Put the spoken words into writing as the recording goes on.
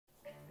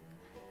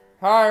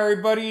Hi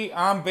everybody,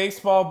 I'm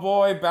Baseball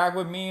Boy, back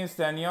with me and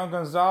Daniel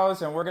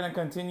Gonzalez, and we're going to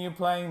continue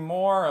playing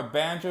more of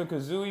Banjo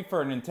Kazooie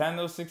for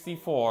Nintendo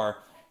 64.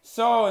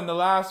 So, in the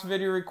last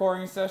video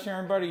recording session,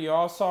 everybody, you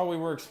all saw we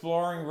were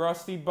exploring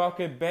Rusty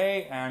Bucket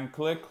Bay and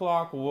Click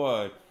Clock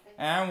Wood.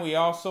 And we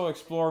also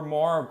explored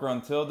more of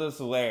Gruntilda's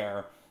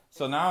lair.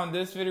 So now in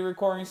this video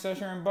recording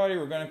session, everybody,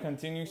 we're going to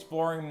continue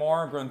exploring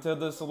more of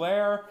Gruntilda's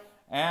lair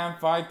and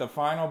fight the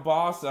final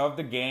boss of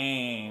the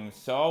game.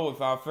 So,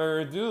 without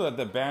further ado, let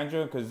the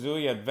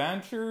Banjo-Kazooie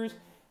adventures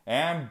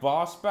and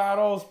boss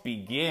battles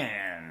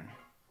begin.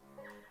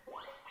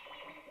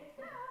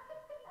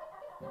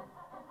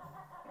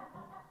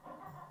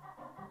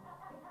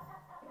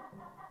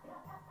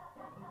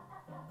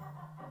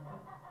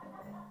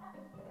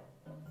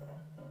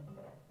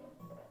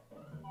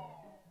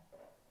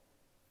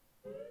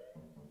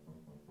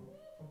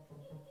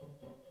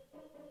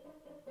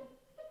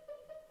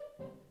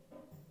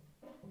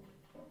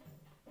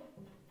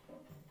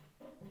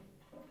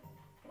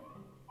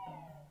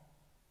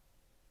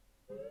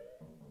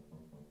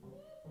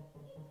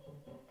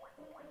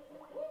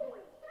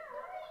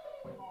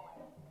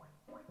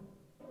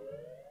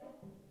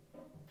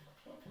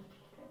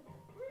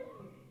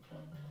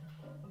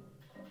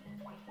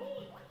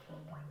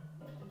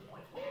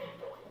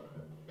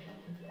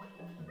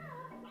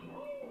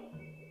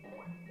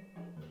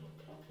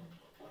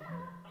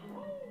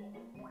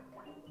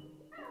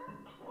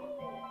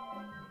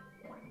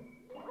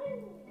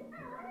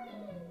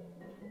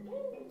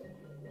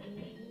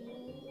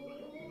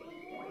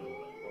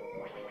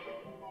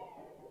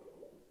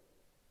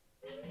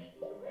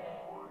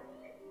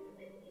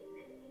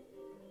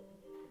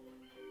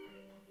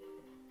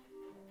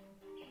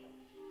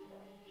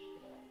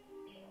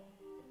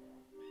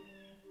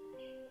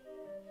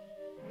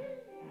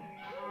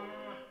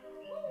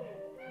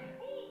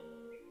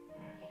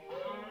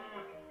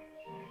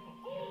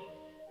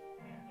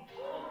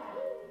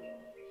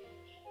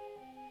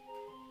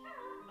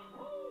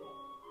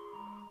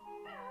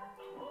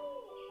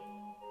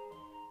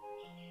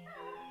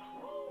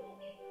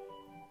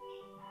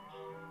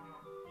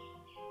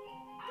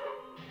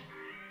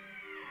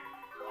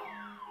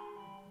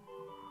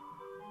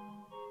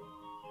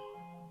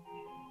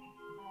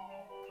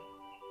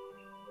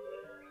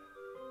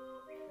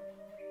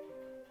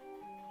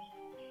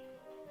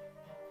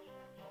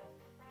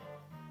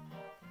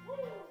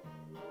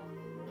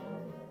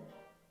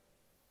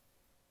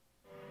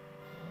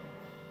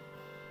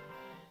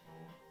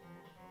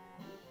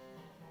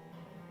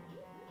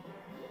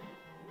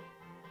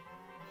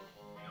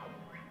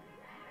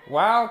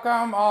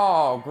 Welcome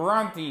all,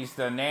 Grunty's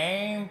the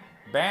name.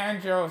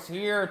 Banjo's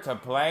here to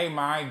play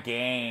my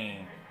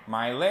game.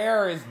 My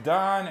lair is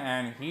done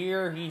and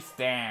here he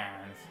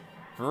stands.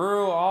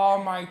 Through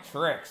all my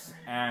tricks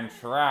and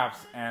traps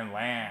and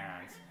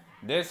lands.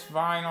 This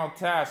final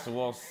test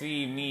will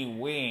see me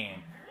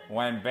win.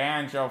 When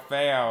Banjo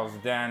fails,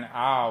 then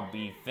I'll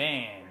be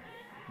thin.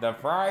 The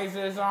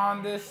prizes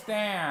on this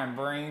stand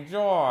bring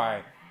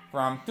joy.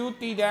 From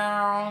Tootie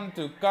down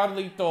to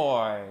Cuddly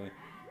Toy.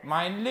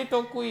 My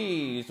little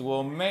quiz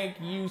will make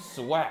you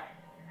sweat,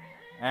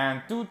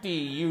 and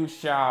Tootie you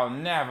shall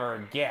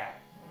never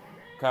get,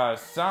 'cause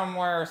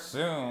somewhere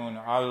soon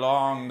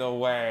along the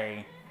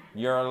way,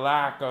 your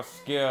lack of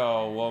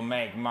skill will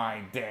make my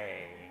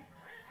day.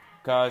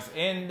 'Cause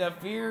in the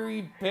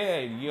fury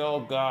pit you'll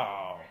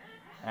go,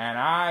 and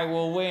I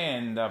will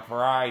win the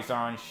prize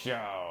on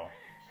show.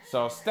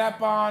 So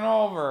step on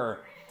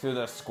over to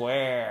the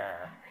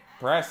square,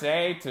 press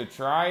A to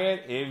try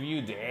it if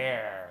you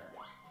dare.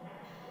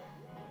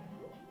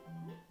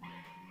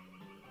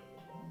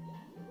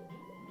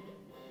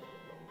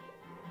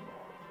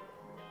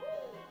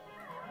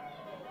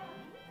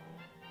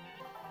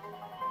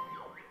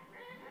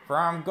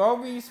 From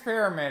Gobi's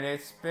pyramid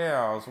it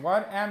spills,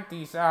 what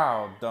empties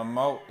out, the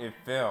moat it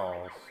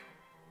fills.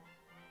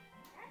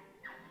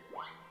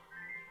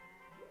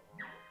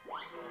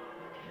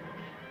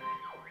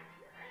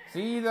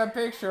 See the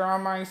picture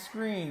on my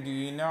screen, do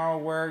you know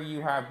where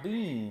you have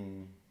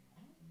been?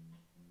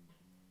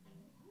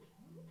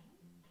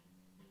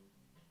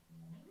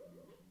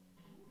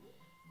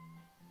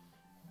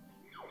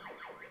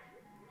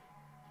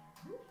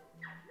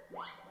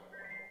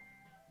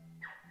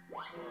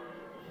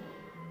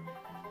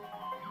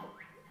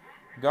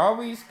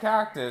 Gobi's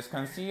cactus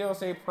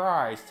conceals a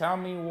prize. Tell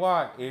me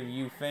what if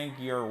you think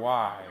you're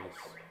wise.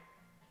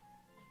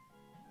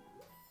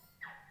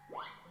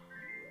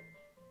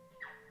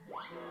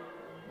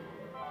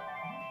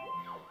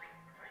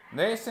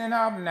 Listen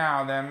up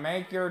now, then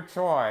make your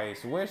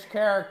choice. Which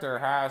character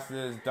has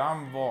this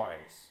dumb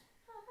voice?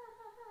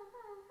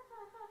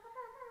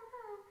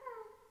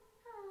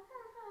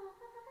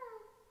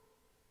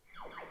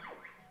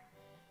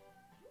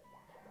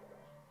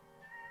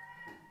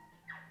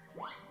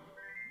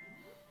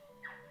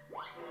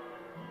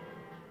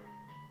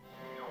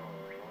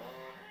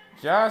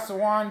 Just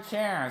one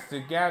chance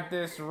to get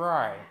this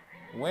right.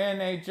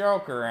 Win a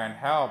joker and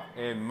help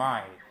it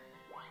might.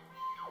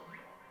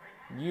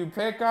 You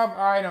pick up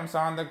items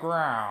on the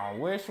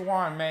ground. Which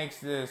one makes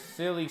this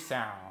silly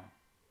sound?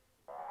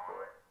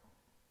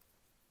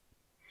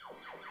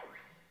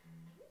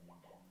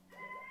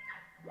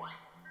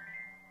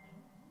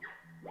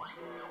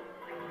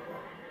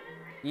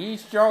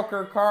 Each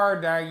Joker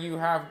card that you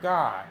have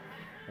got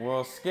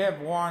will skip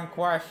one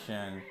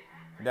question.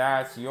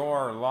 That's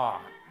your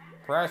lot.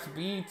 Press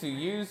B to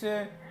use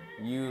it,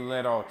 you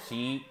little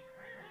cheat.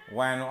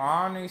 When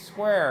on a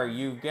square,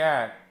 you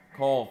get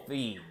cold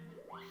feet.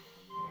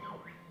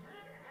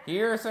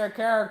 Here's a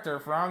character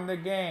from the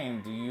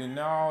game. Do you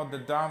know the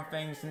dumb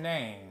thing's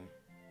name?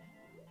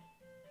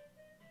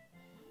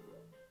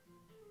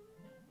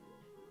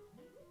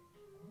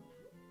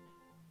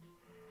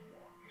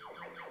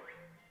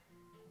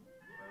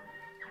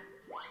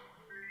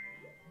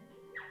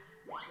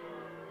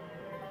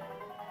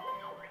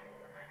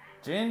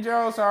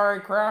 Jinjos are a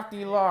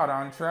crafty lot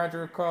on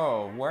Treasure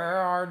Cove. Where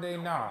are they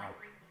not?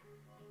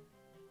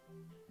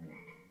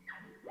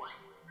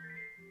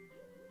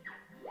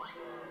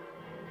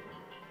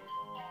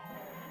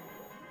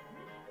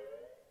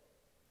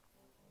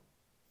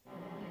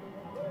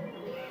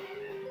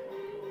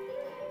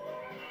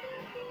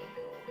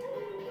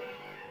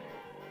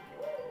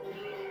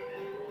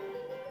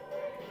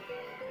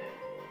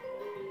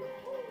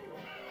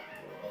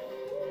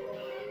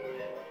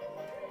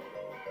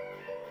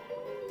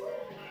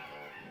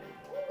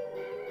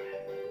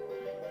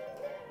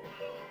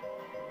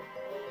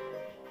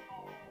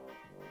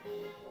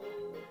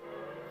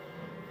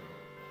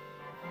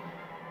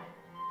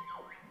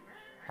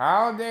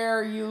 How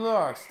dare you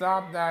look?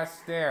 Stop that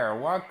stare.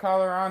 What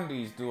color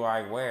undies do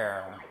I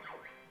wear?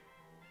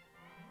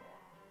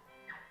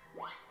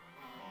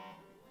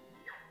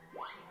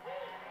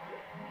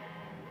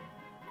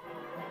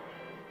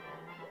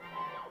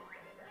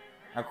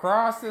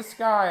 Across the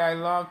sky I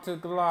love to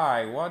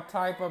glide. What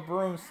type of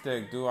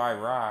broomstick do I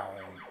ride?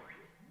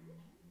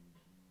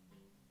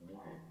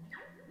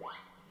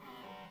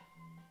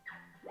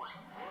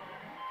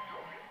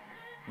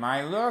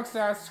 My looks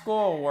at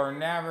school were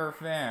never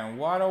thin.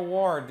 What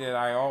award did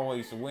I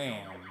always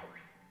win?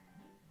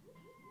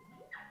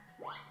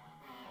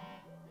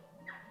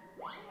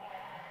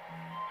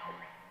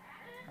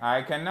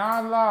 I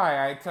cannot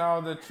lie, I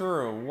tell the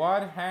truth.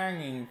 What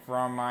hanging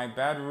from my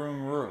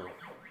bedroom roof?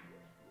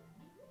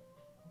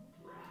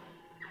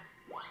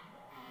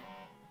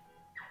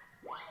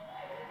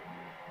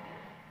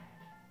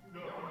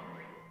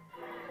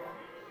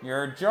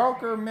 Your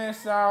Joker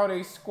missed out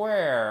a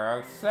square.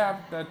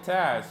 Accept the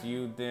test,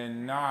 you did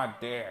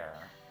not dare.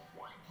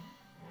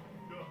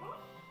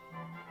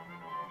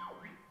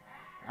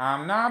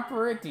 I'm not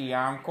pretty,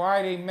 I'm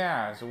quite a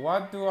mess.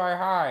 What do I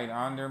hide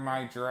under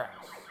my dress?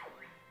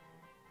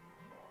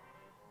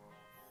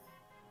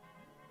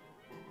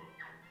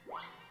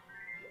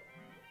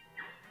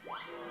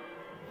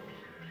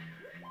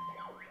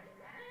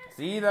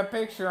 See the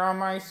picture on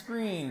my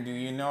screen. Do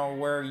you know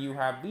where you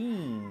have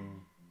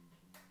been?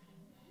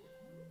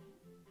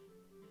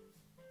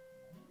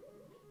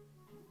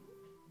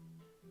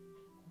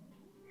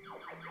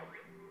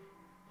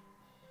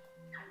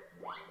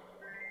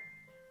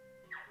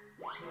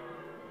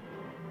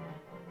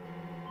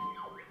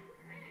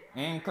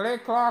 In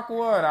Click Clock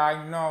Wood,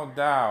 I've no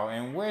doubt.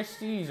 In which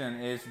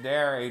season is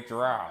there a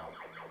drought?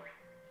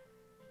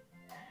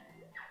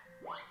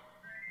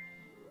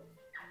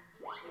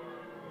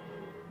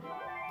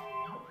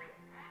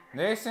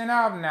 Listen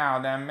up now,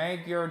 then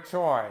make your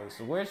choice.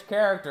 Which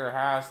character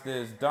has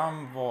this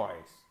dumb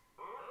voice?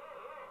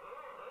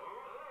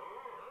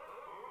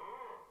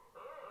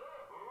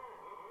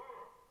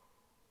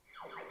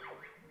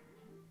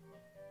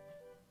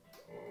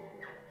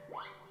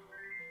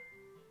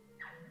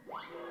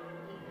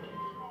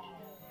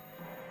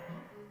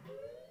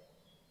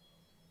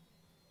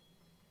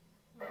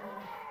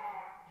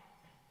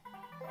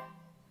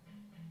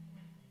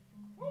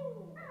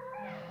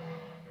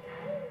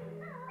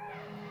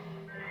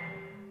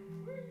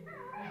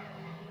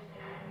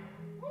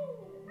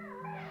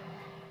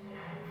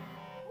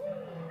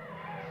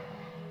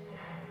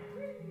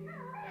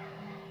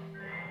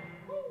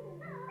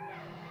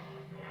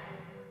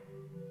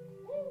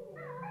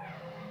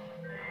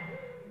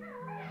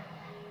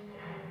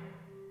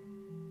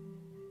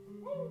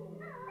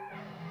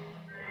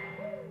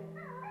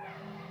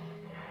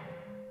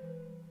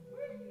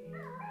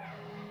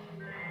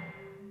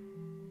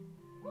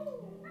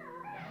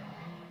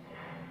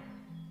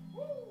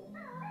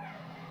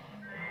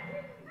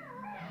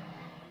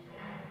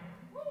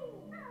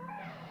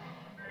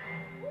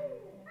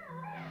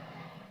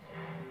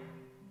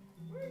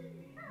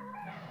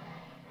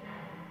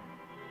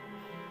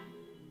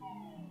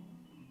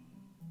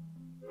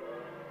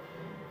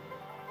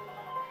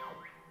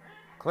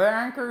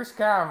 Clanker's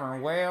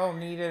Cavern, whale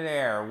needed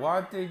air.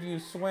 What did you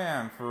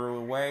swim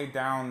through way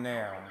down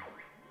there?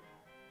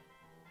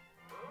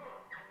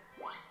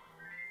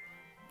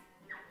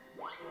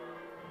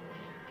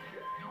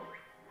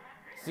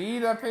 See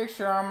the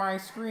picture on my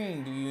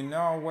screen. Do you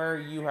know where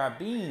you have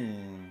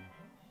been?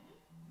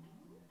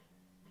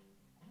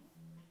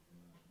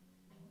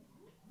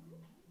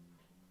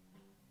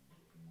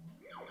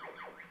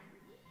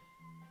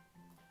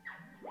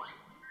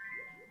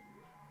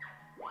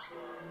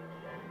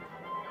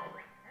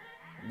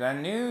 The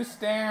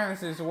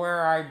newsstands is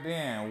where I've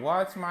been.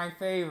 What's my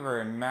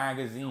favorite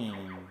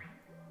magazine?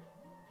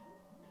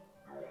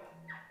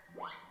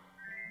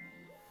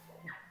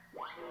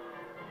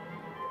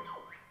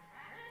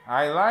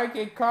 I like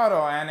a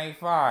cuddle and a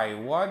fight.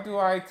 What do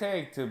I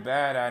take to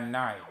bed at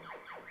night?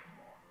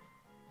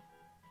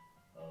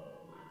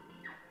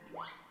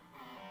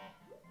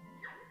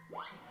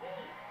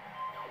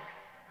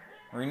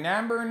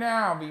 Remember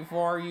now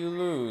before you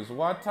lose.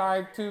 What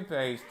type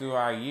toothpaste do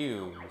I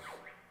use?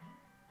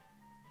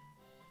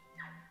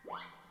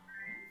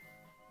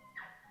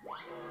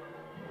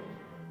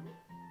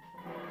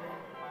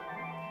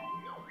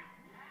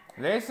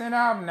 Listen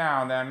up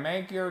now, then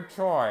make your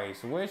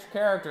choice. Which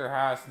character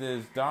has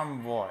this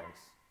dumb voice?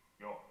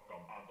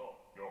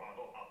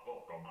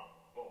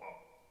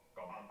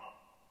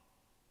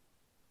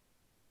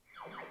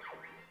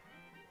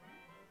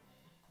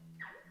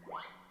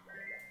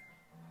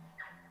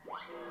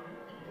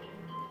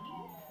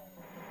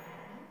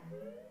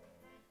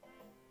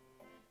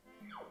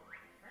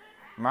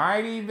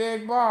 Mighty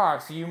big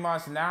boss, you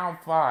must now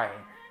fight.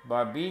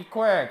 But be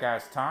quick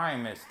as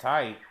time is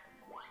tight.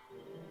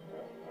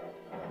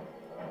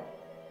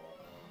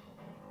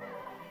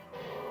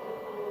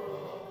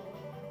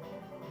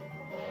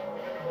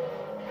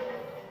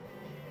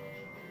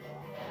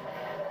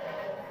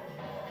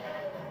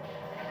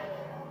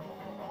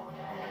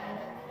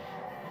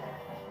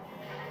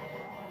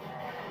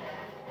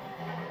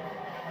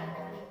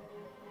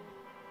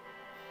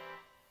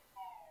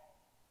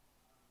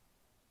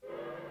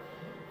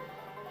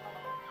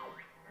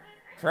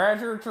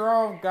 Treasure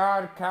trove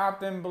god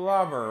Captain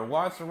Blubber.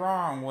 What's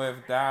wrong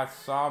with that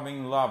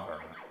sobbing lover?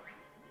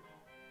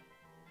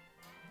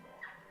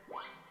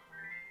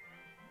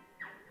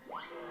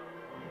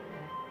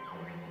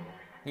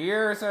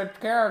 Here's a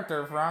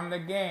character from the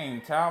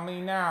game. Tell me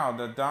now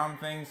the dumb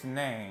thing's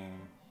name.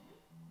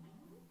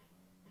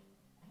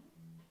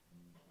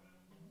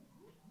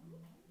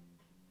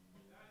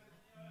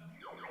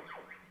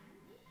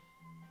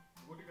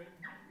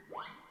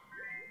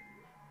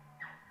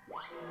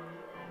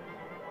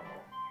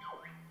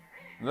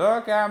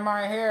 Look at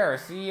my hair,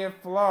 see it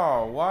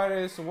flow. What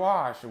is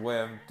washed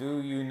with,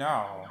 do you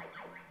know?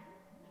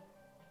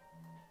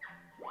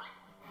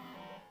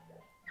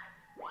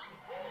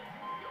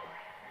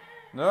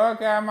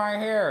 Look at my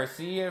hair,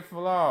 see it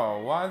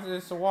flow. What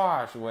is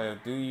washed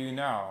with, do you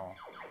know?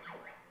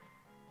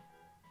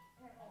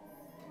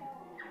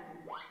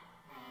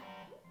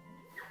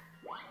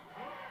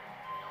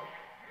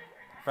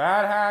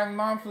 Fat Hag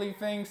Monthly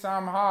thinks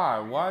I'm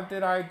hot. What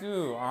did I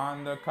do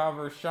on the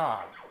cover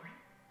shot?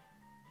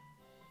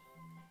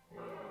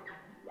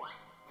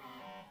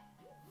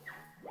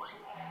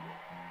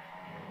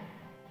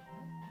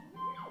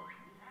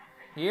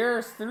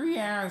 Here's 3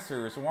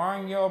 answers,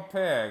 one you'll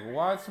pick.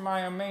 What's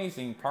my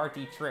amazing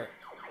party trick?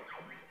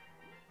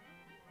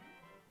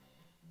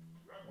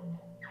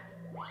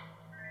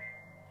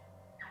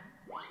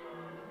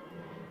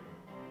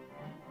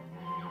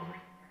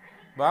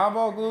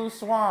 Bubble Glue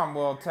Swamp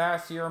will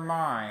test your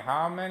mind.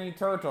 How many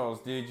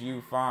turtles did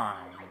you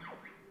find?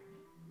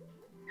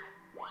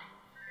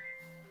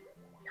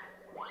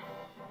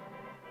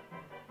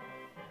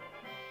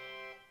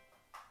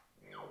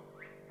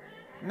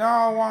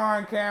 No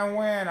one can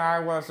win, I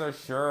was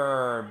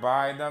assured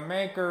by the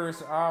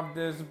makers of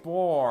this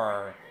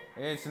board.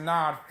 It's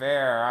not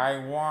fair,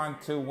 I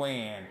want to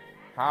win.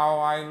 How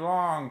I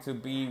long to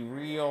be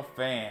real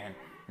fan.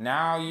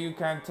 Now you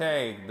can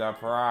take the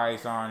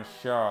prize on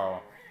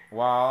show.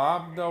 While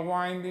up the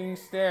winding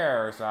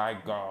stairs I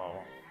go.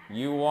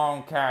 You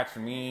won't catch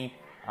me,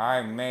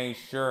 I made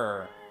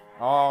sure.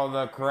 All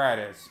the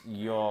credits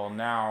you'll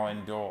now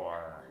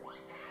endure.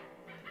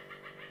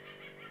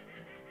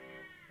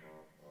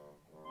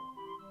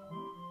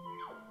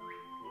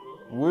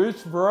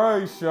 Which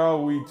prize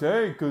shall we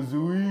take,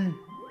 Kazooie?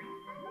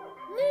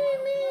 Me.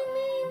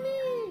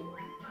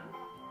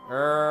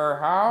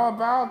 How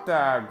about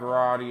that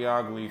grotty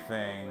ugly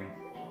thing?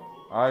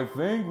 I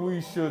think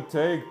we should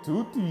take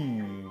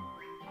Tutti.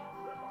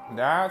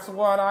 That's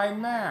what I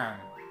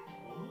meant.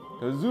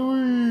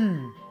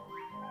 Kazooie!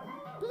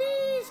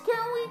 Please,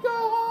 can we go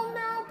home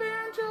now,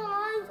 Banjo?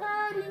 I've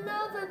had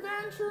enough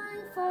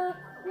adventuring for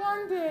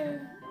one day.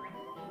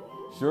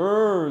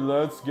 Sure,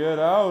 let's get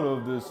out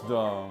of this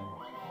dump.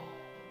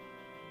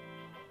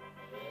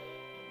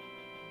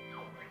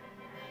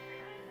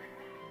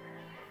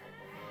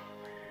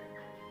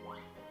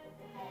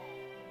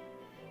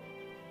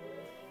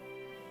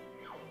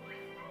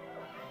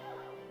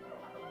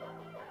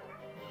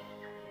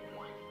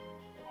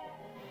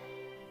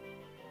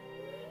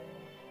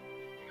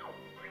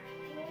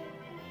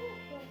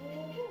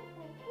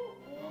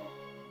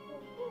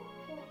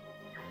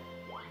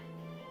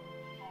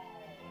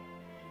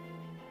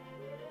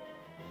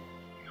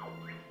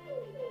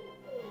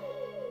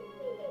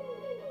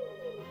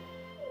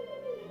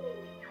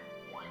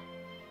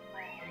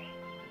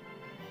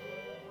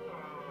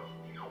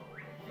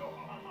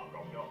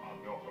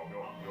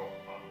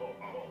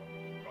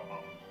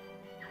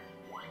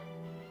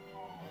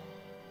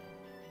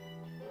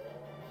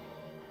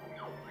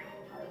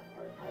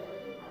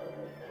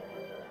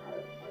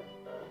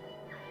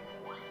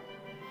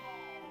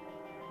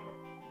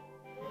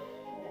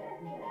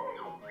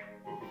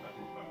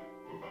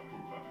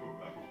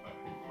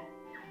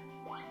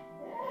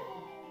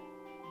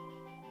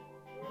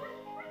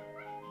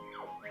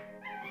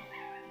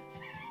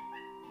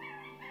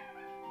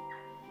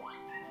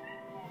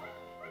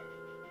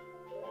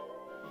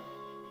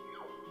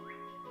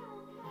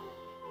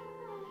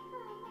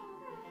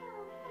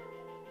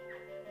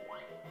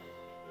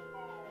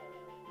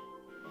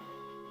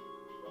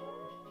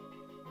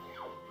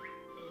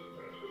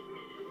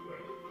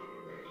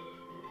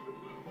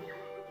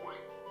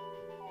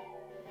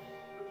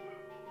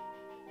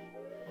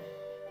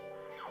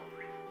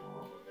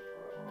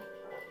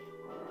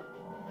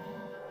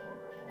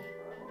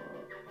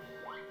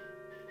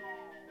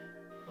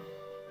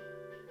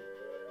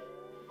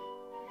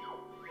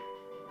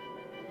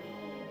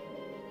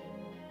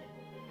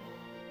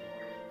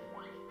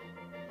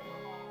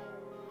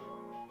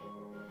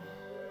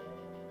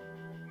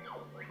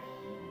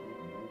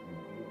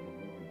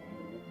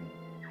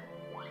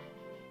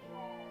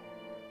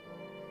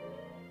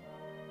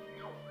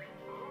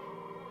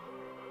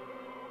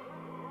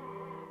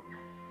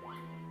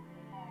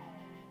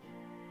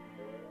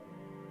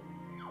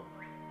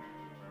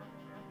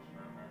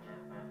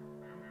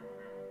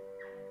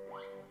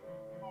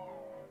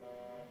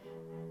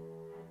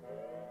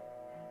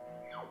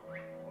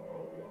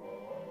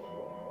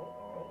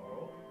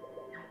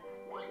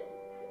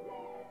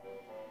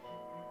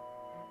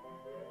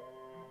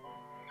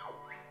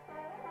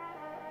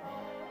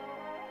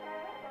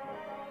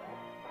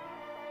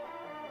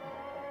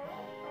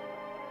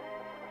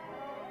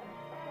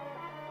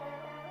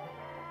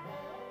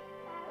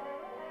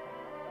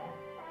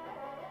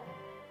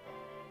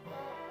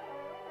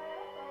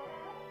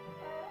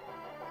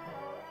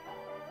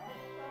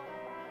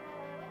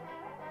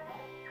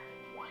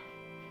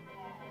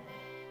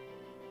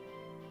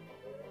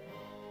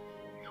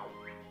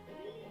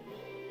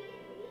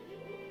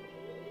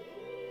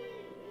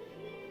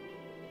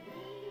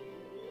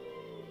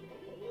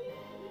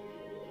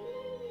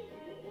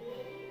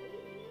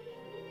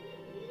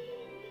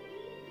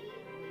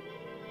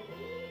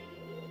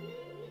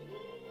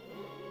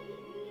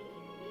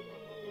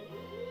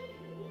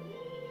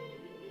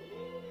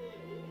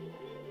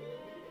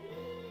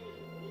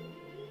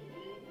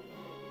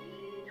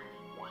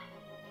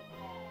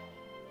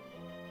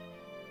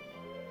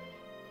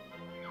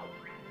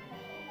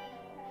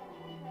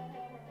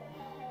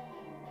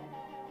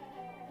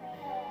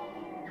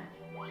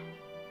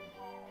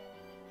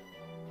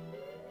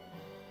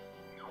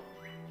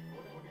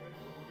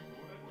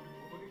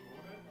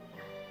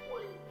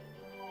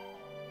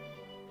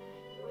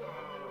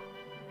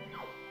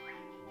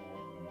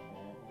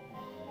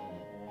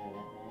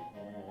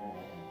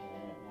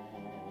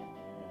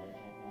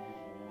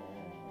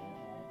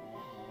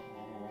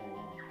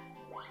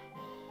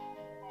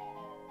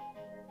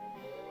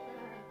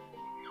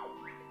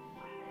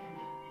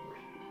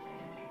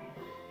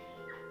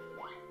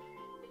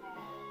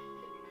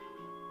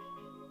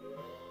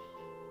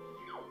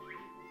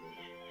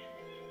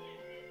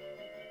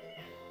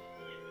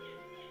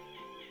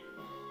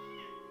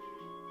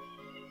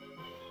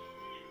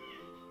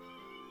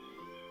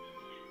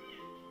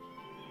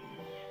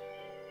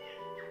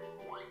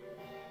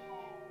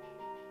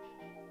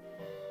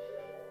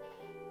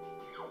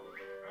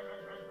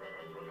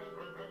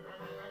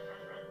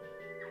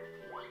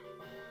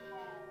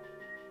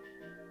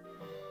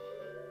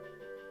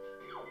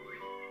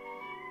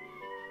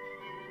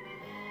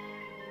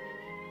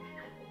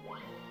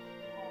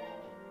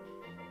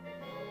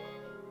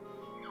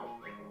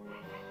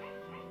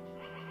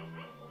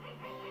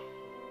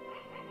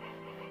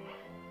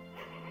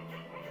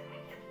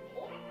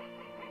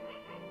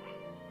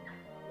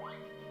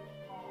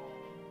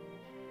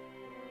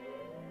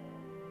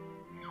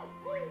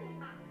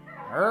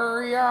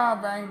 Hurry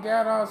up and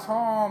get us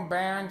home,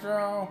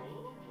 Banjo.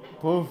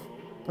 Puff,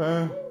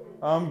 Pan,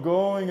 I'm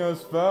going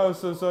as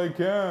fast as I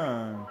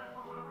can.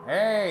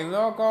 Hey,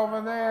 look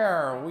over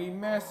there. We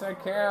miss a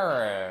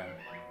carrot.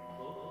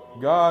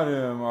 Got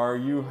him. Are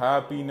you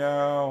happy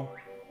now?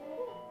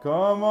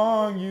 Come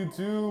on, you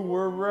two.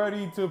 We're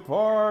ready to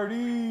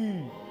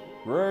party.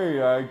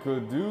 Great, I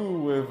could do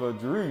with a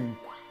drink.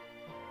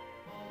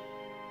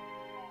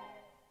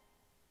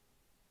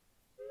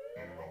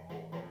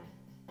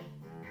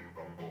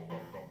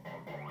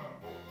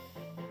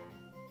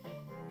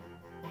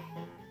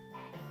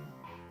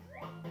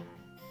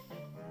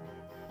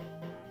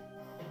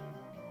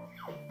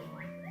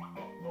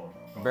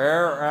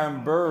 Bear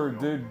and Bird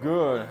did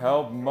good.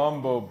 Help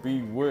Mumbo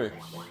bewitch.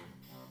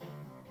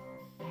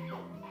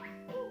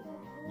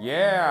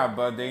 Yeah,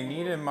 but they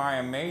needed my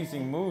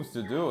amazing moves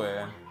to do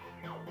it.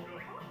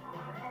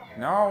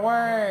 No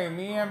way!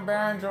 Me and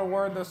Banjo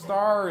were the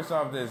stars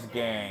of this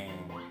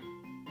game.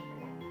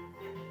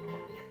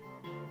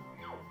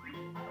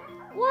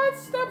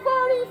 What's the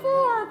party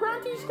for?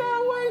 Grunty's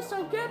got away,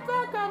 so get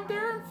back up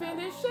there and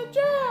finish the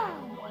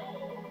job.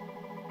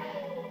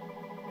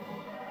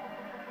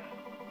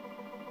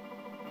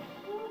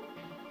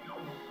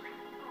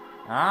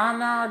 I'm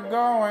not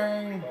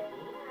going.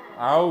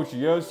 Ouch,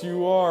 yes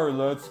you are.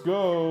 Let's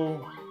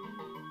go.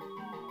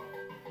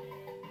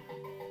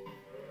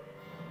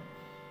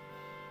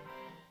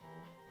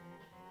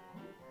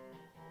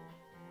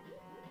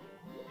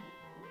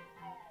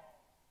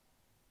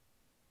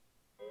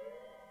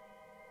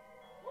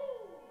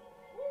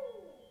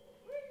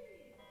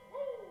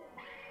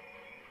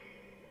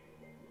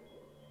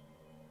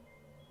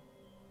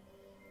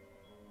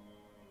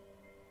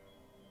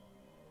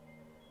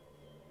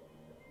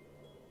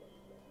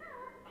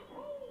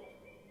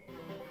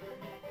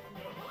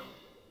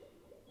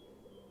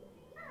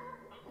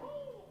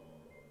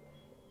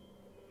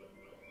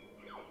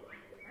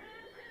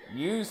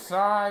 You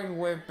side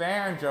with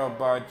Banjo,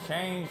 but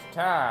change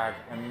tag.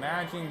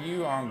 Imagine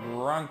you on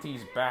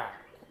Grunty's back.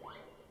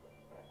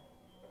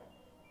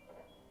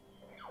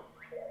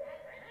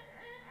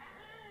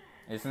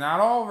 It's not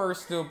over,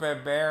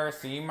 stupid bear.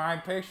 See my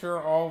picture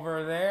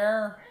over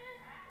there?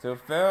 To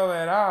fill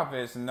it up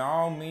is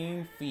no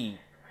mean feat.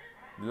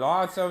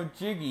 Lots of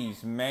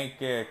jiggies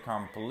make it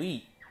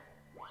complete.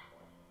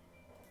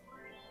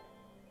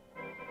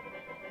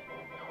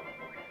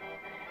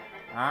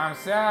 I'm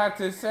sad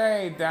to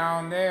say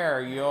down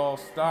there you'll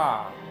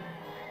stop,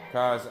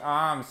 'cause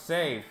I'm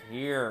safe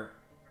here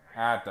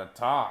at the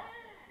top.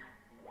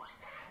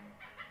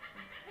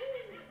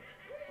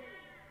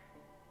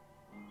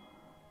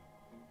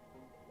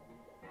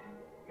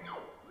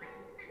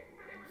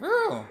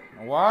 Phew,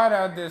 what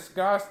a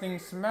disgusting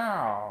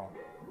smell.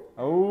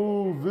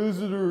 Oh,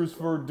 visitors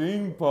for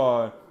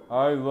Dingpot.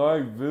 I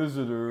like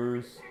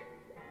visitors.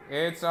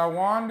 It's a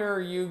wonder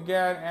you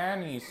get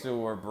any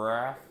sewer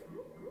breath.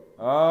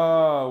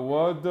 Ah,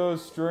 what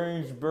does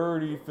strange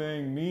birdie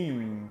thing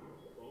mean?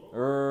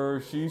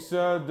 She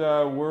said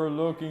that we're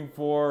looking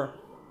for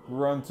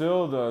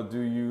Gruntilda. Do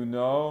you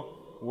know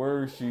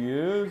where she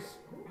is?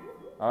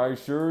 I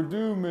sure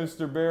do,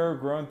 Mr. Bear.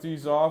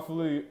 Grunty's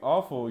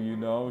awful, you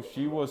know.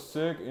 She was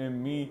sick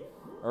in me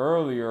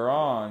earlier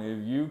on.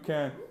 If you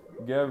can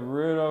get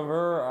rid of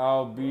her,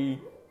 I'll be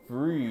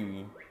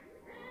free.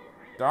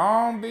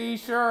 Don't be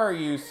sure,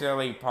 you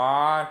silly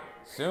pod.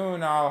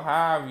 Soon I'll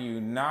have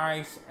you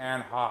nice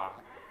and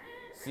hot.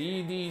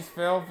 See these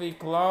filthy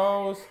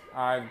clothes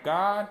I've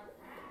got?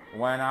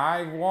 When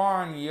I've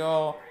won,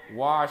 you'll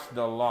wash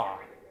the lot.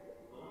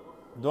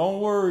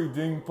 Don't worry,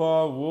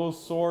 Dingpaw. We'll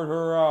sort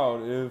her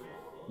out if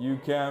you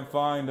can't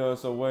find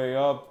us a way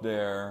up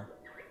there.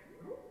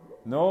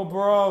 No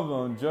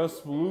problem.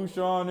 Just sploosh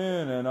on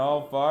in and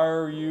I'll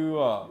fire you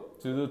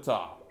up to the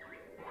top.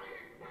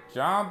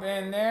 Jump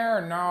in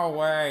there? No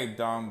way,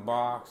 dumb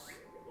box.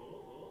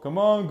 Come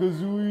on,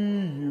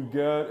 Kazooie. You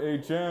get a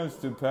chance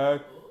to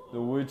pack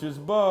the witch's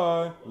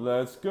butt.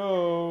 Let's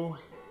go.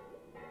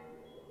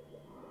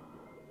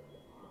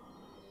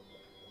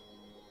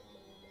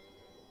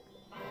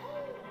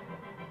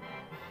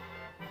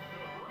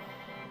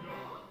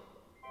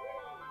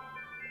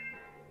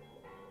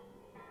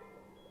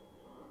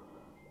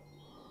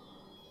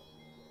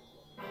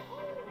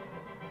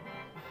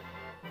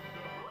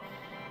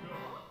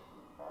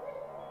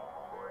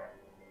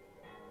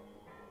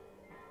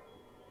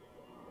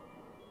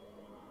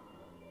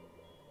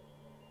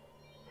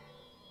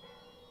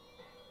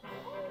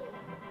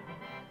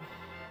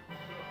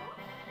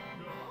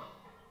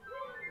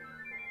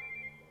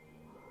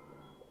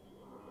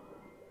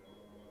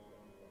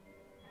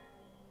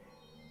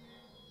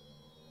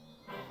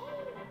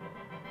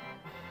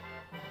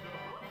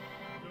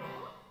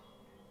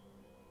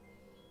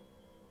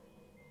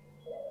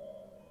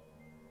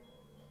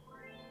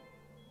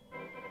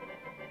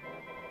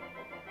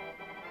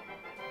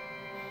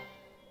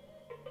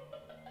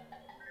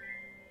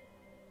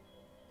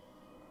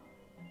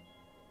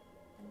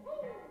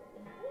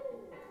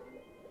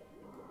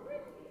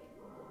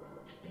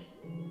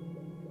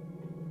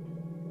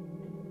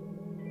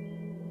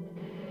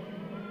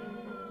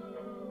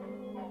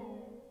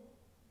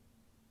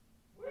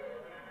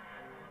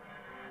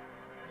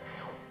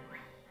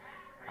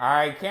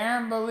 I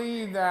can't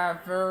believe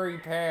that furry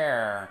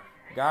pair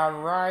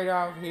got right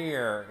up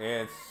here.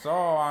 It's so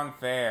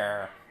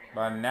unfair.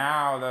 But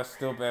now the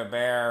stupid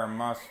bear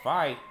must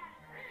fight.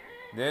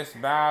 This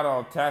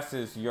battle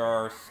tests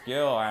your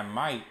skill and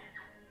might.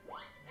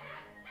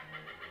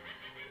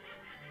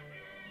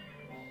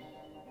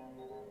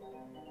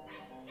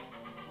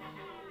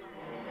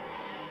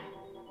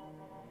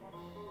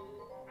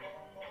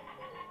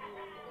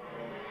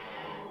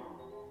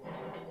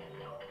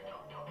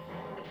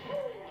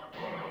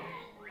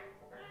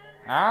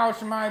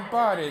 Ouch, my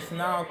butt is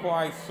now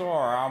quite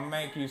sore. I'll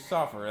make you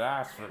suffer,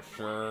 that's for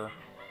sure.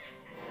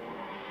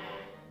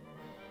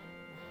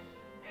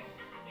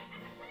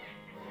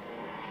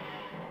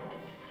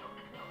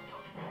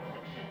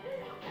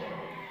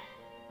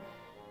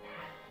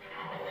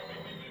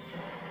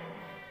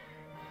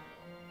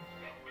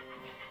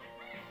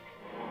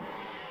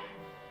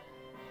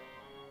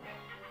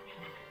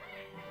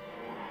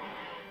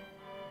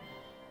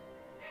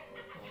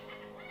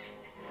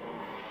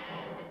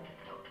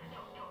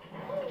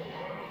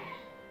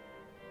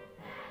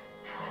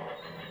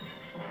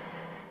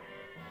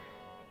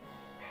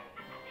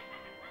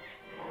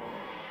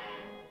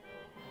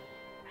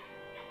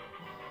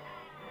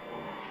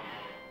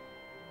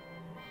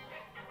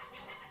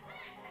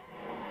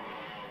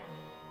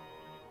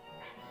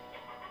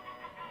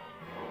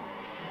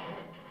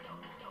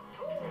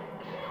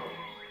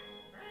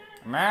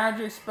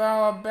 Magic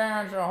spell of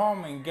Banjo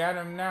home and get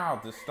him now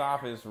to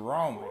stop his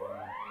roaming.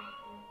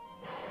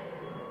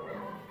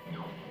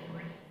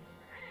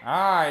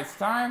 Ah, it's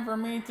time for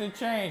me to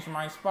change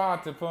my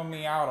spot to put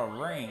me out of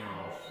range.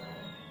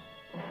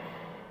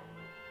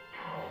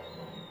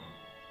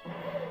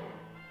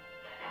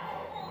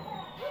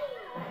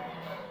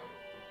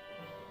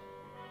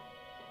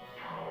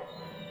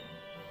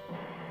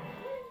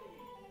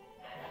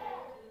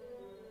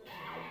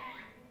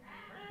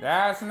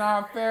 That's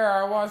not fair,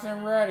 I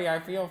wasn't ready. I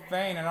feel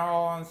faint and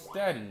all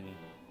unsteady.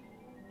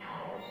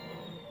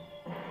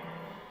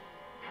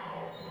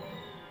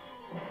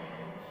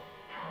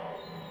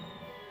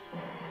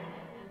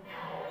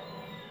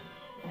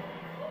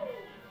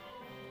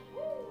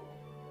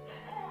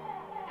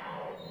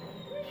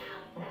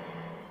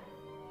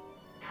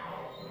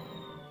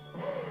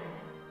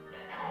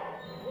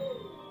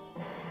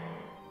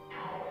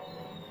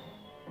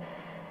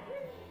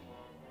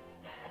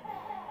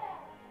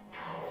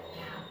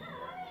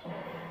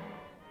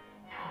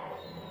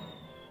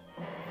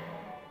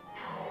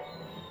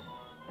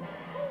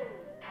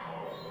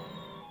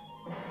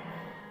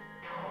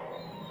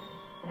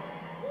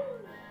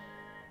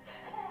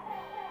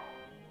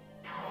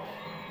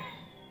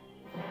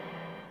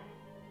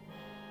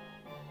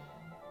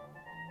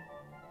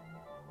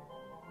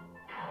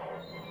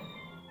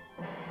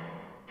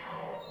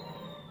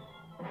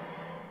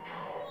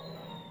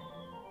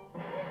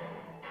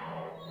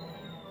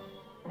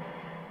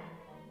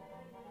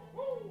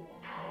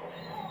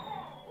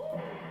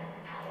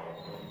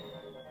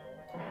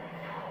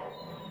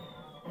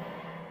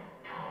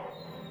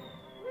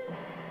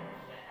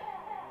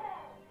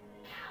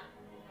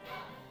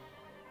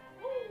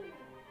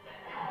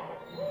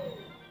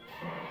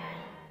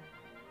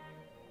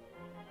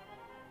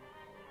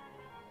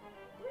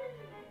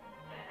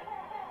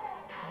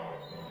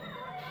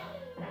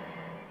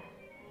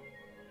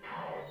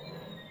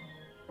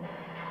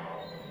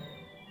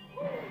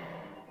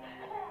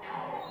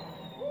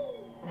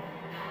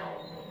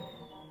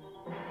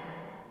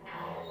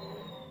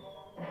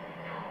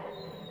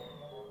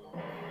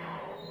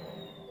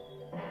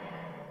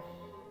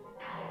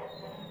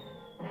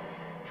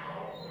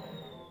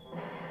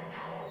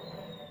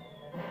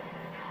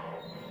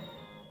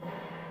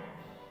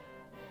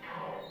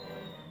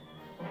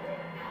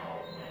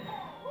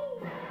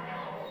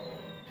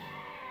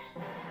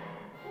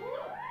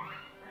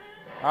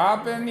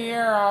 Up in the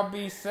air, I'll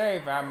be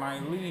safe. At my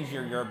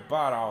leisure, your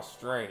butt I'll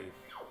strafe.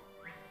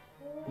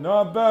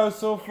 Not bad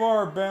so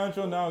far,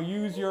 Banjo. Now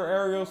use your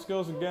aerial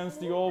skills against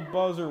the old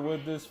buzzer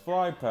with this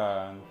fly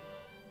pad.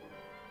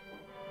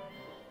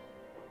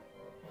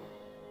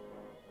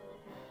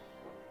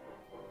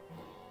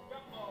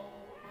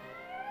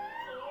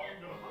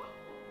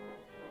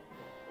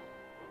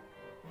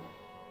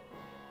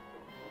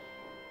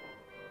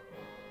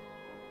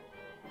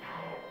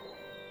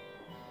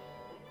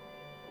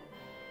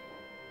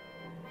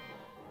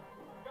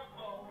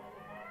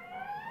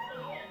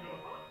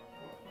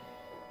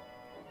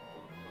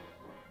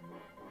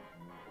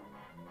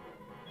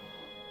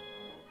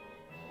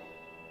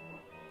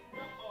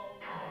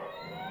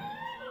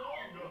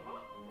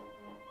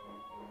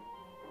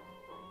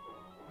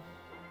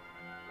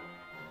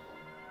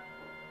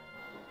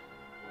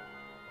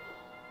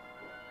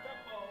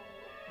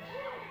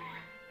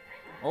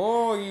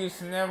 Oh, you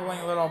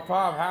sniveling little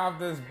pup, have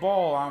this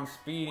bowl, I'm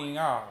speeding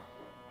up.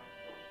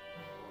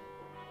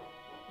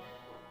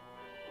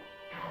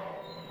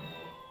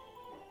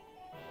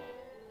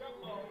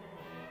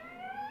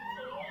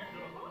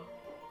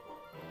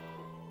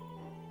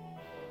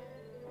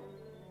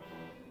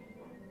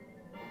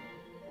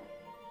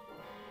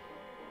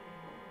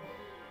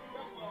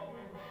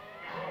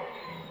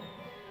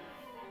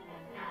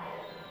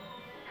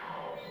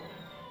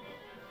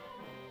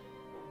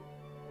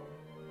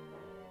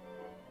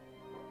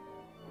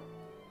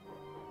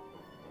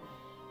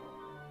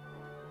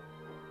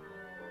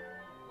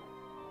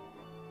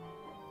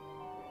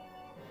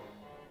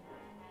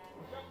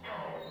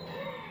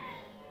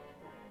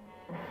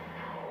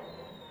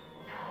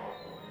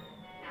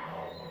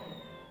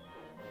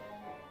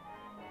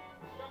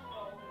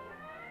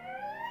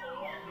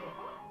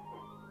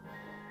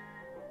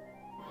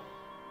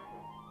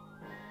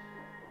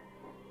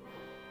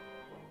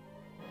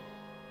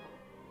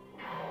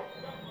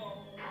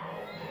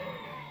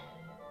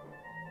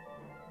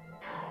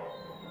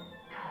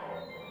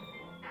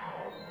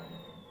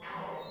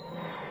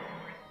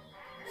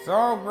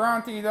 So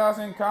Grunty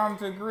doesn't come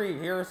to grief.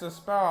 Here's a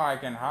spell I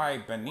can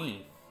hide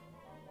beneath.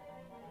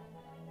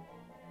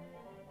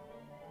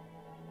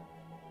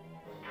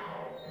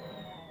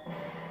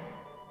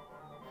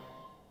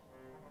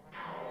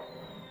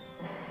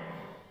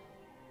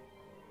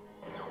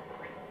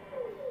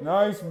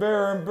 Nice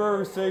bear and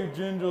bird saved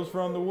Gingles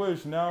from the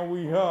wish. Now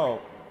we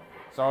help.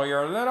 So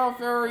your little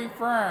furry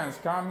friends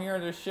come here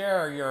to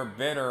share your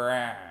bitter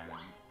end.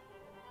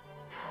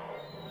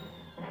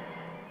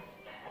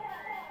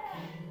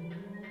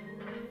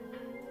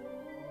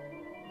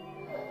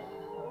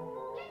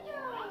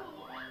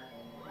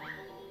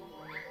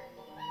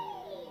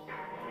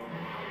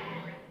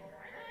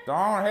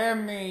 Don't hit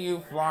me,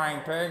 you flying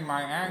pig.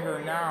 My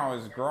anger now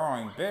is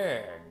growing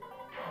big.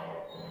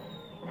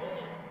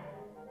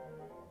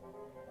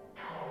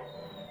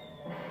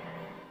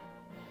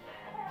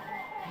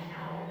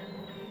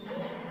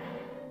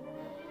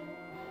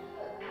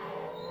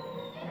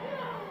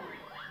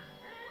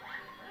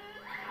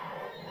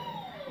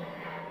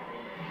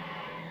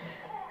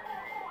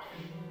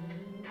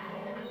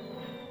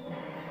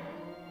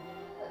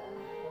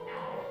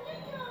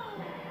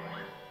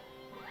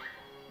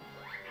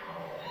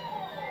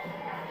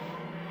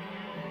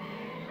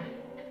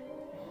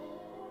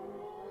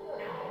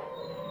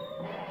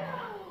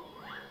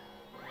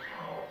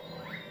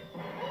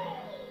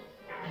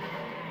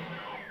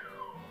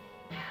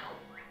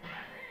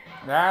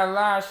 That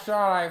last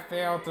shot I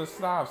failed to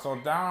stop, so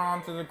down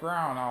onto the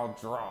ground I'll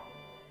drop.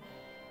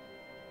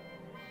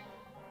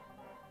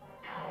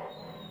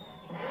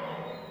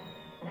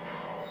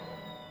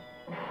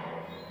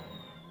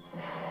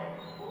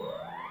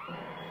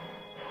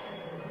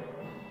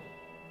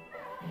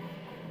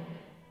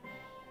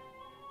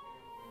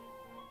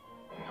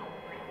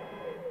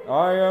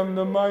 I am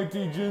the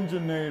mighty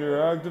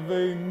Ginginator.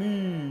 Activate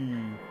me.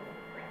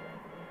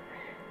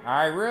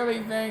 I really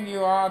think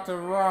you ought to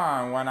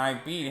run when I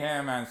beat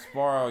him and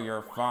spoil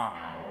your fun.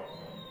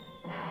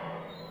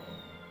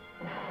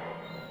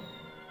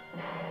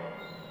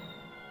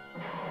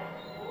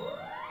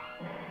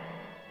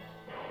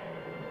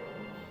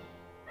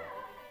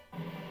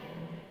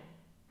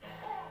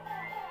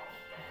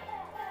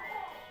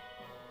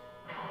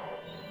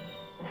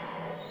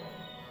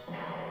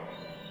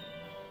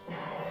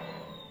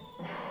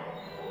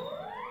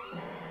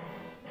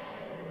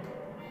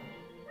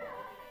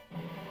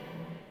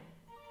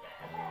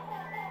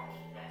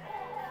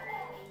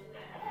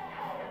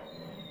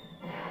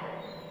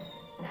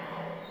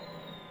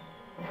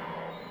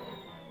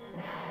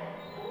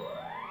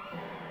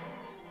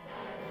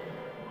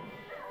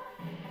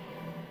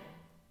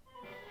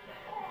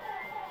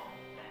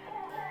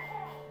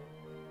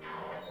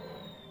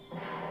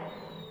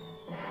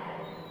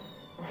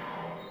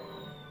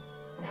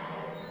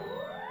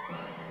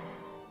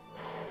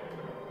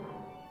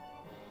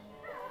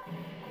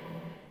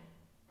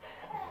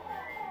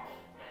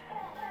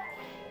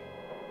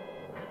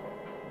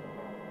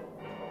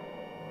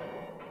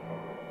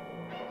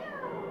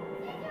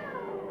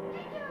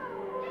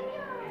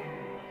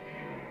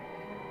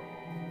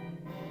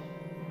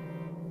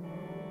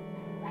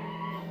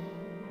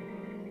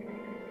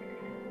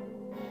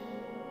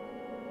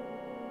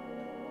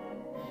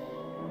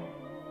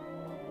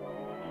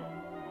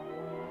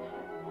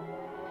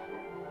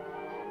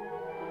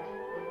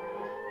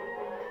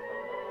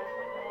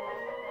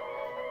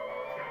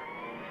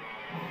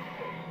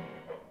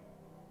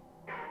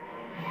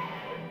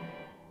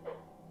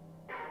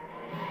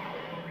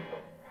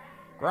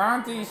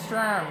 Grunty's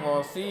strength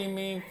will see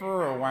me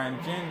through.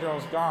 When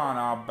Ginger's gone,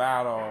 I'll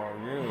battle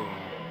you.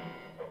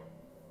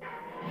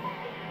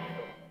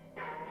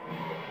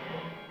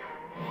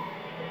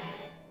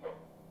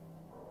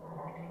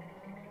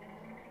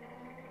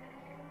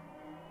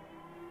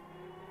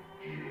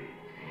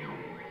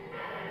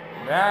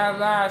 That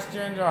last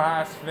Ginger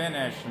has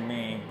finished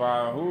me,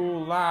 but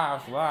who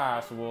laughs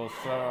last will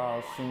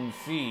soon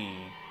see.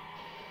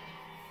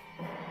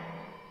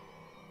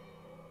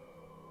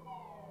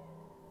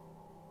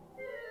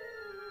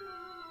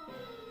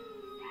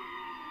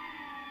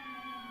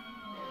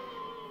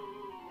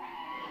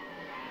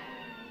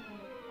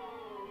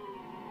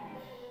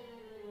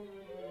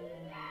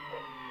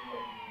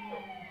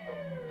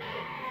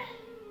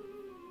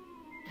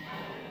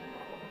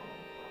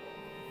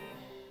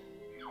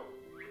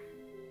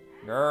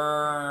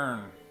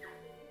 Gurn.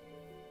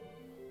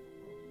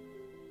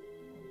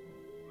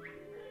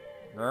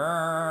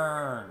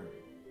 Gurn.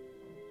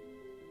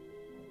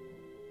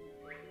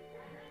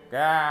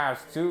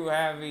 Gas, too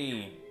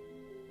heavy.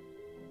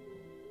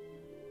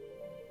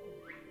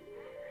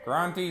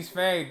 Grunty's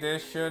fate,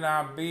 this should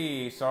not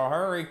be, so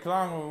hurry,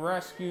 Clung will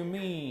rescue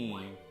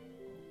me.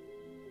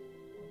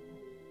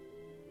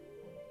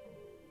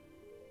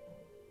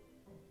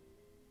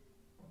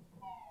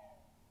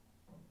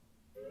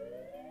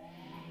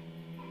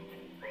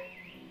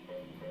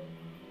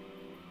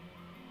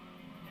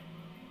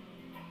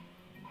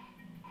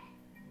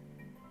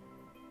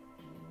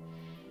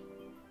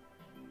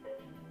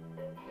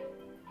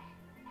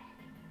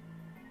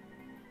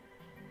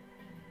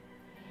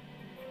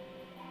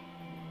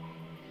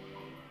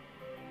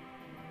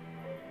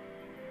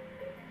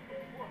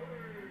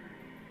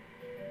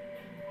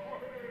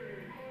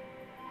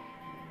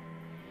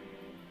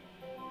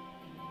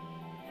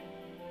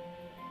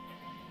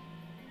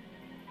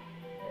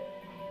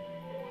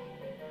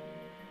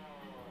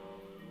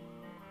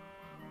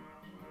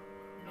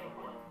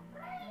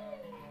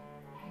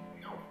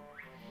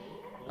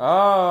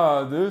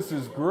 Ah, this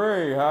is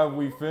great. Have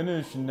we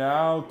finished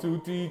now,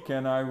 Tutti?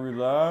 Can I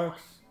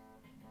relax?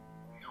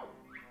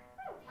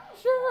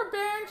 Sure,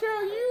 Banjo,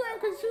 you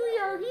and Kazooie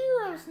are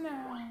heroes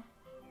now.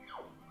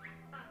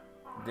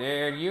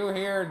 Did you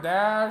hear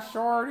that,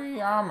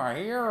 Shorty? I'm a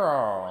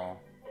hero.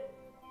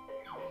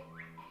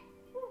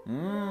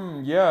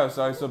 Yes,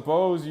 I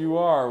suppose you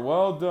are.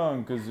 Well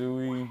done,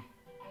 Kazooie.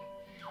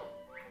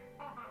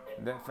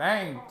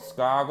 Thanks,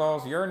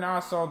 Goggles. You're not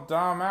so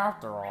dumb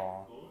after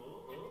all.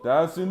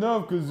 That's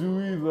enough,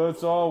 Kazooie.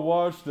 Let's all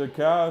watch the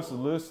cast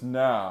list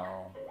now.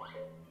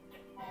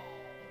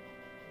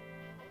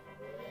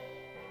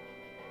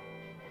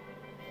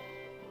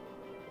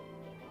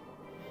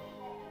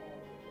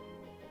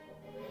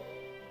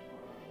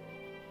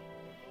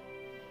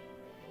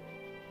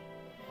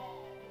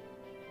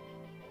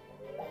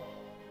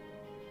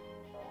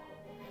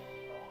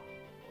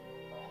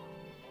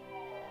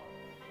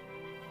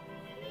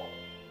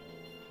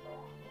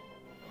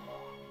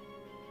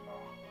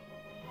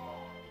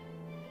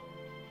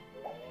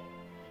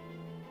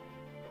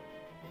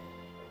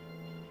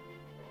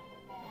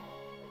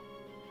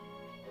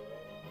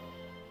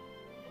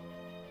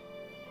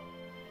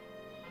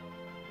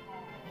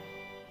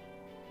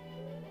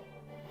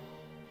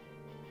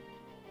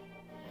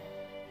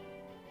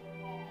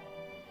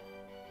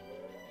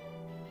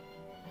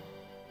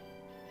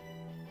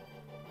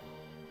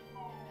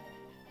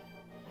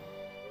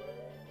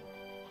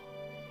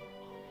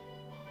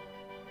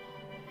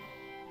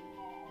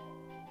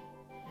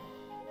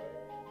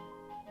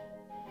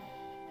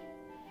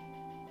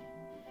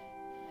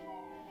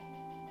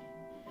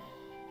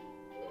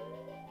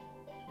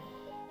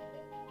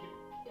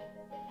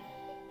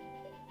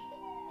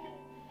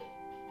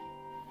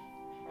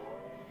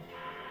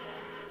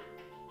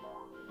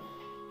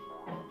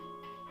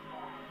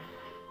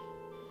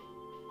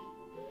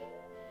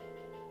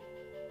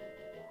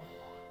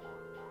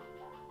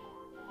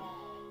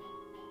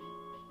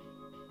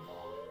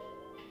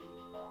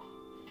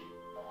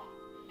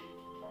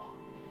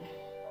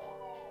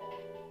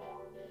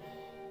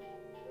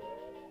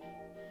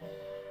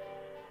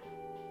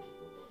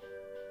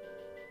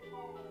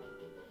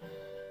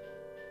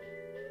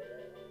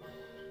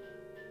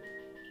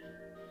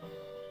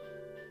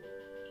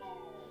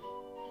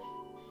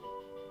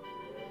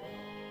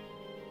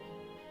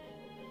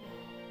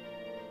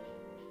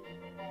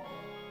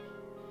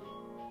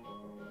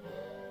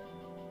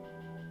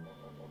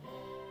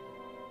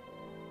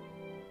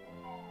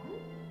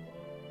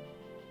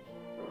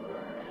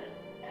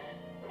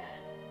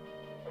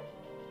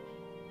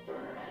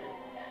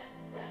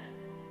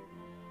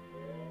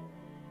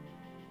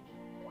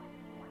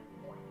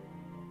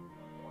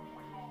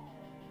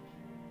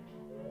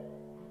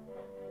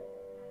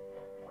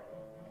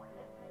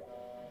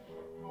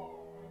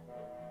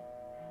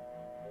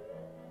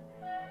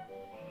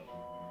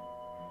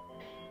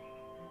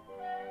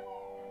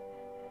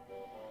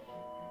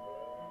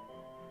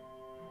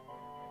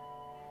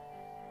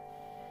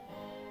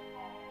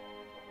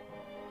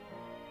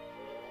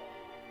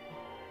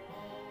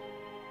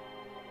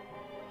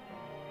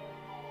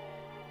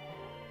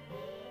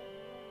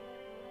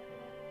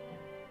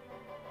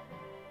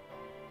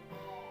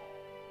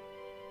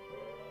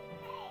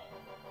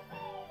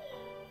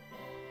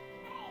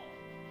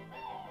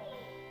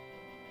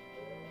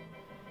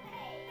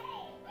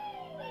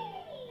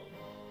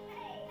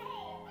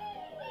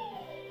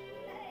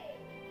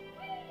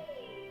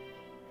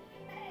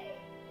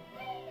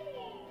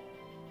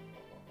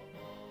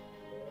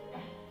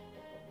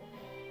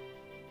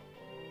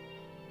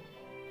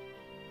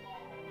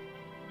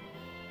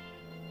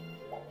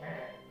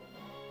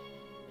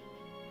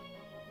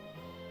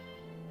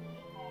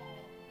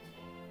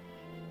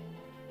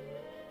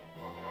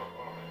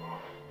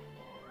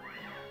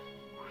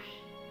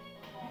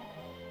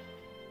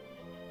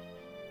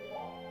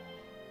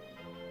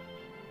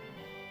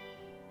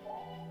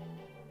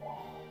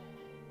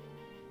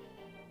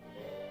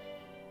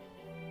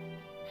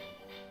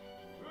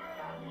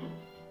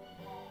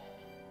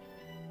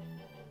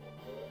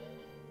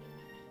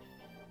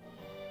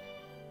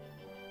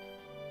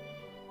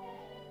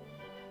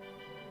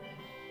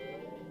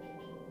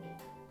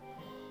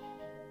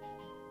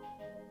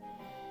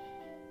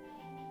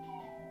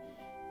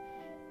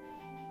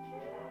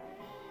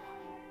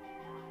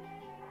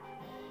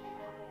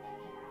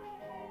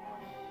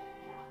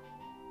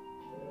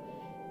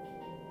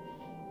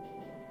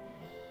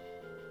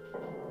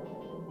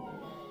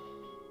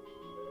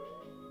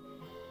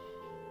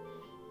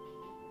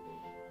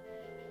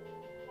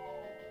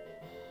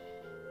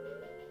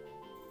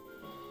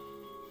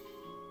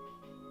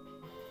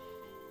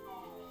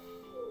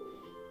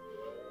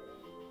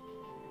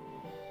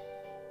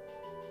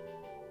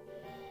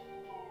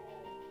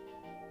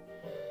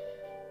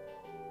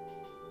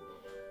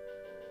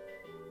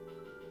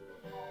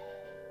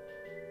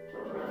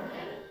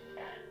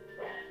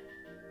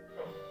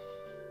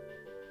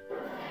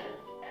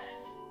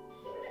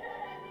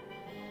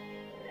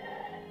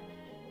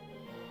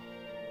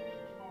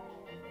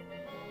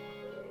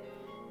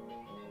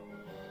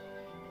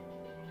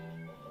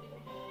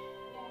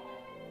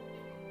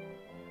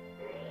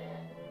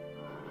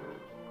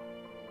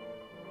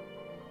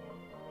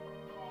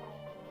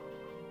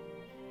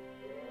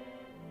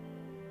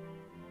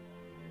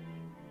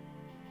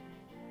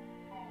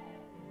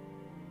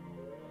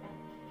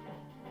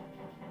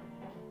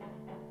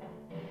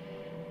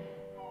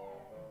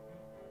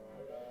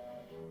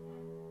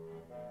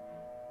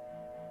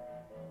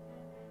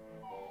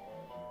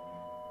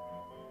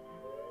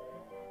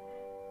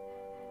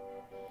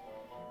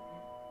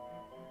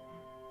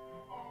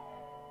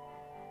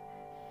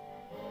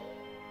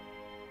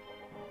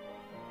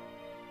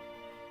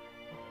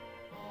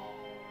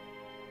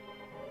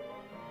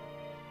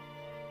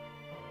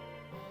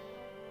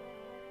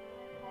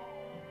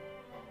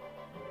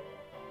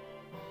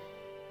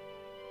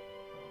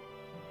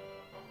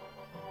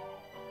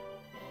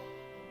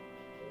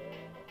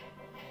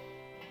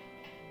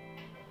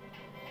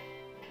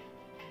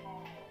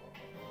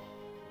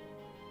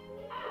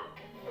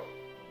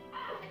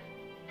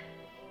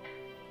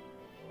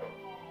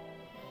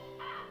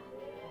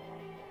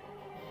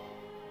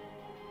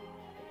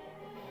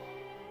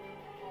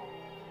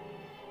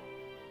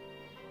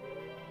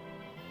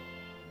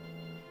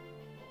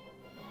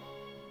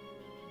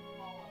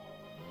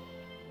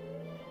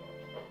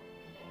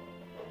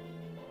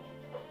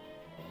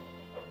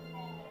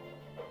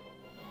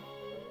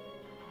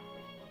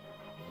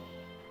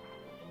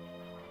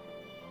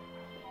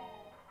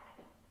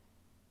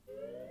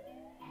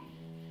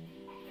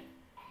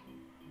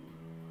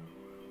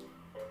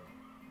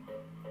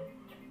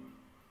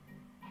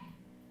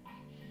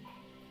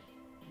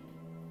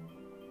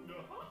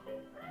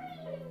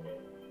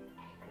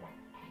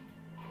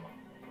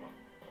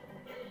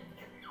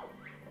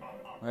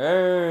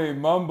 Hey,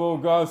 Mumbo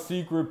got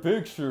secret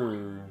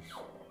pictures.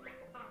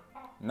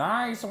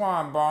 Nice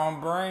one, Bone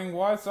Brain.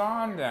 What's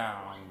on them?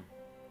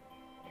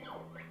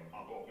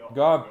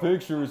 Got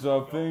pictures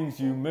of things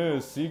you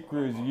missed,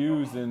 secrets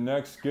used in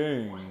next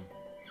game.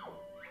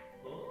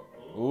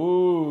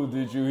 Ooh,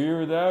 did you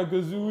hear that,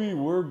 Kazooie?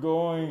 We're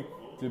going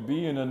to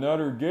be in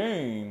another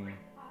game.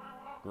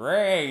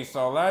 Great,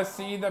 so let's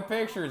see the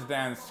pictures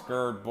then,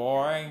 Skirt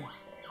Boy.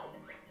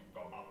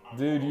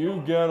 Did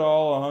you get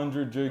all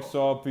 100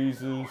 jigsaw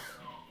pieces?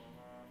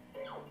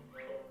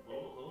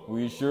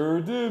 We sure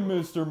did,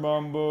 Mr.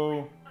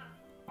 Mumbo.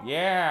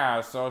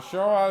 Yeah, so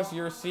show us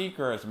your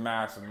secrets,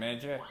 Max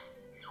Midget.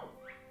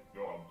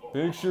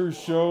 Pictures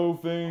show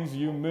things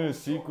you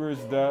missed,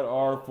 secrets that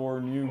are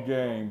for new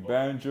game.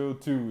 Banjo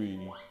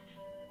Tooie.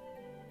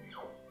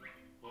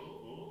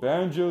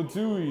 Banjo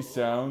Tooie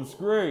sounds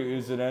great.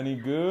 Is it any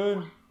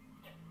good?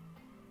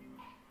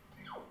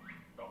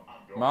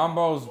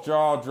 Mumbo's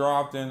jaw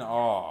dropped in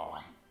awe.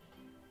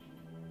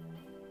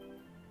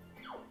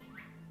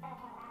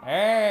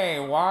 Hey,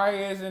 why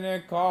isn't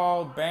it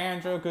called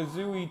Banjo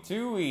Kazooie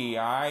Tooie?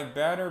 I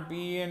better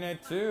be in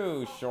it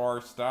too,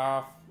 short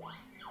stuff.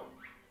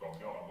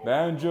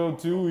 Banjo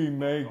Tooie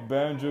make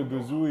Banjo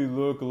Kazooie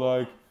look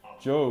like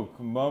joke.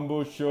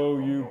 Mumbo show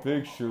you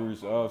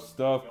pictures of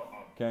stuff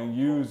can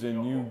use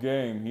in new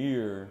game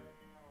here.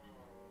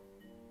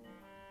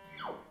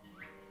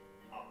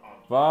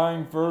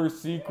 Find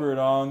first secret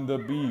on the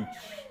beach.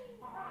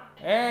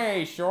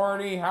 Hey,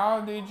 Shorty, how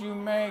did you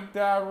make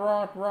that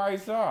rock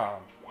rise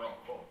up?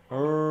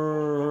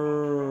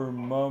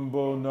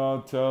 Mumbo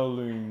not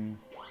telling.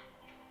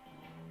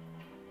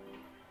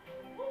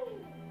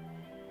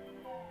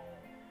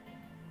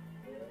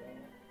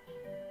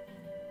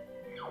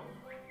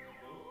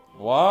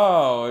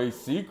 Wow, a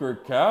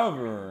secret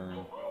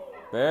cavern.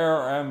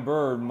 Bear and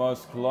bird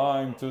must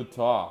climb to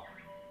top.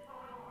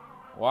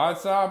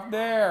 What's up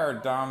there,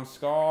 dumb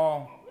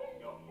skull?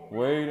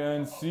 Wait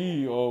and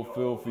see, oh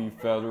filthy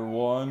feather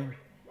one.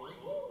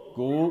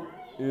 Gulp,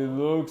 it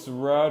looks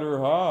rather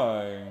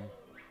high.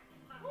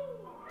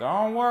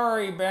 Don't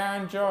worry,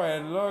 Banjo,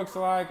 it looks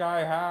like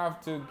I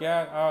have to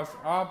get us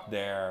up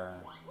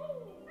there.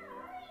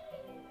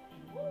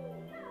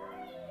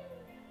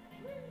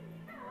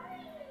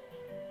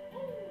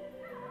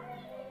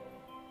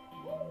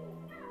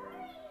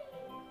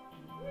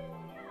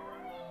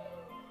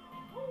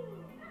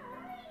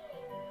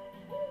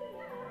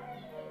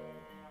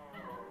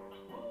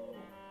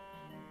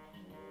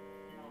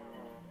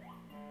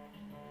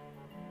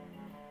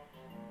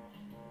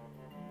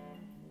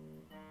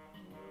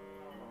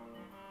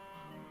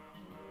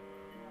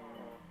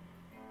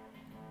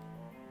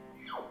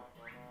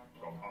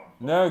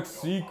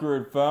 Next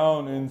secret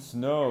found in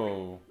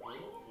snow.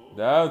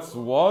 That's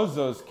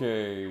Waza's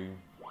cave.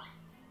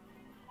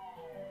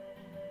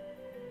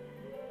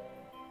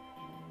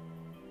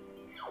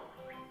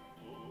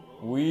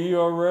 We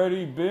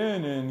already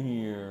been in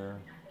here.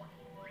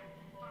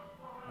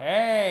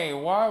 Hey,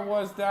 what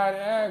was that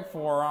egg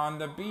for on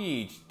the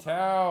beach?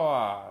 Tell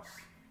us.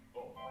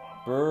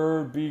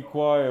 Bird, be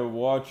quiet,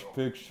 watch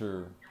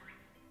picture.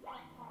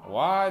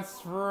 What's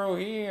through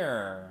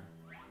here?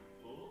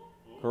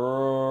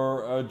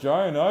 A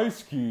giant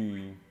ice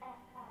key.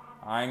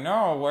 I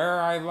know where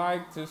I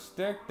like to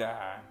stick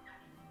that.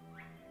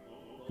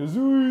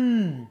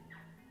 Kazooie!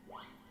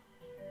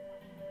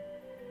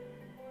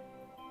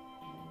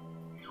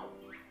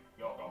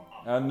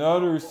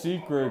 Another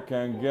secret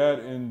can get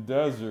in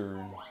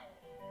desert.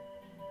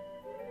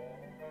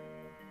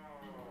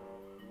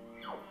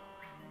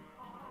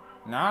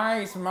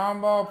 Nice,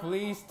 Mumbo.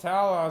 Please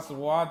tell us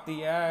what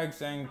the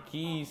eggs and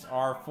keys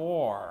are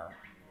for.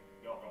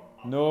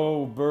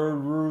 No, bird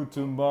rude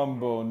to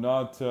Mumbo,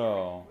 not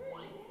tell.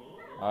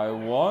 I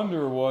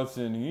wonder what's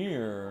in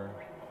here.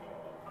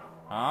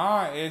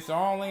 Huh? It's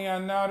only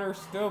another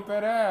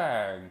stupid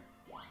egg.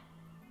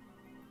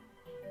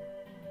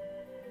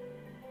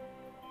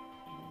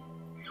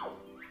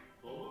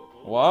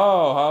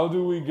 Wow, how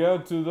do we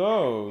get to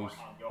those?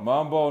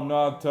 Mumbo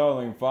not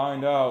telling,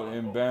 find out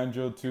in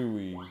Banjo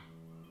Tooie.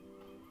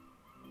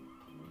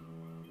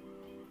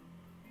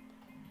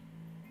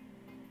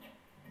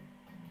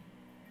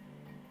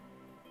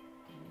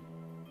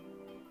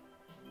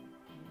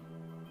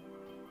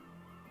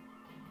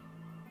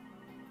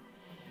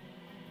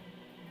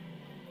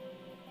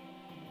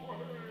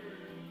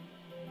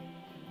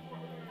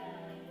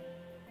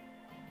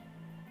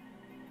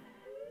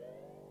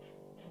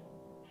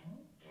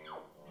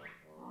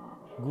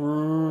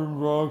 Green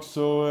rock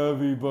so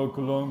heavy, but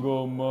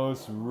Colungo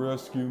must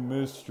rescue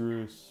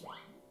mistress.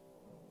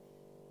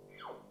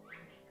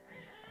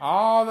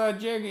 All the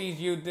jiggies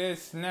you did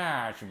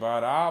snatch,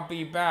 but I'll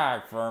be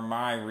back for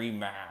my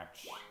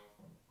rematch.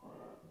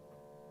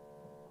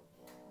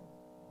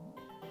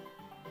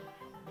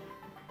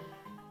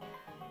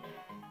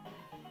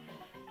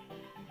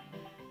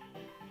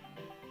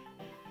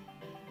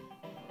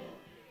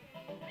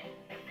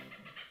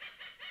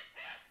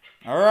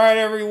 Alright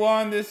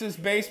everyone, this is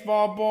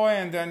Baseball Boy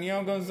and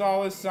Daniel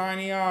Gonzalez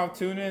signing off.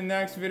 Tune in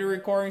next video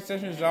recording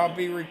sessions. I'll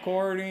be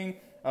recording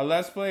a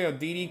Let's Play of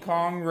Diddy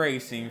Kong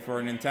Racing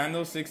for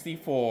Nintendo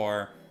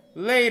 64.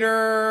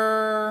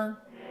 Later!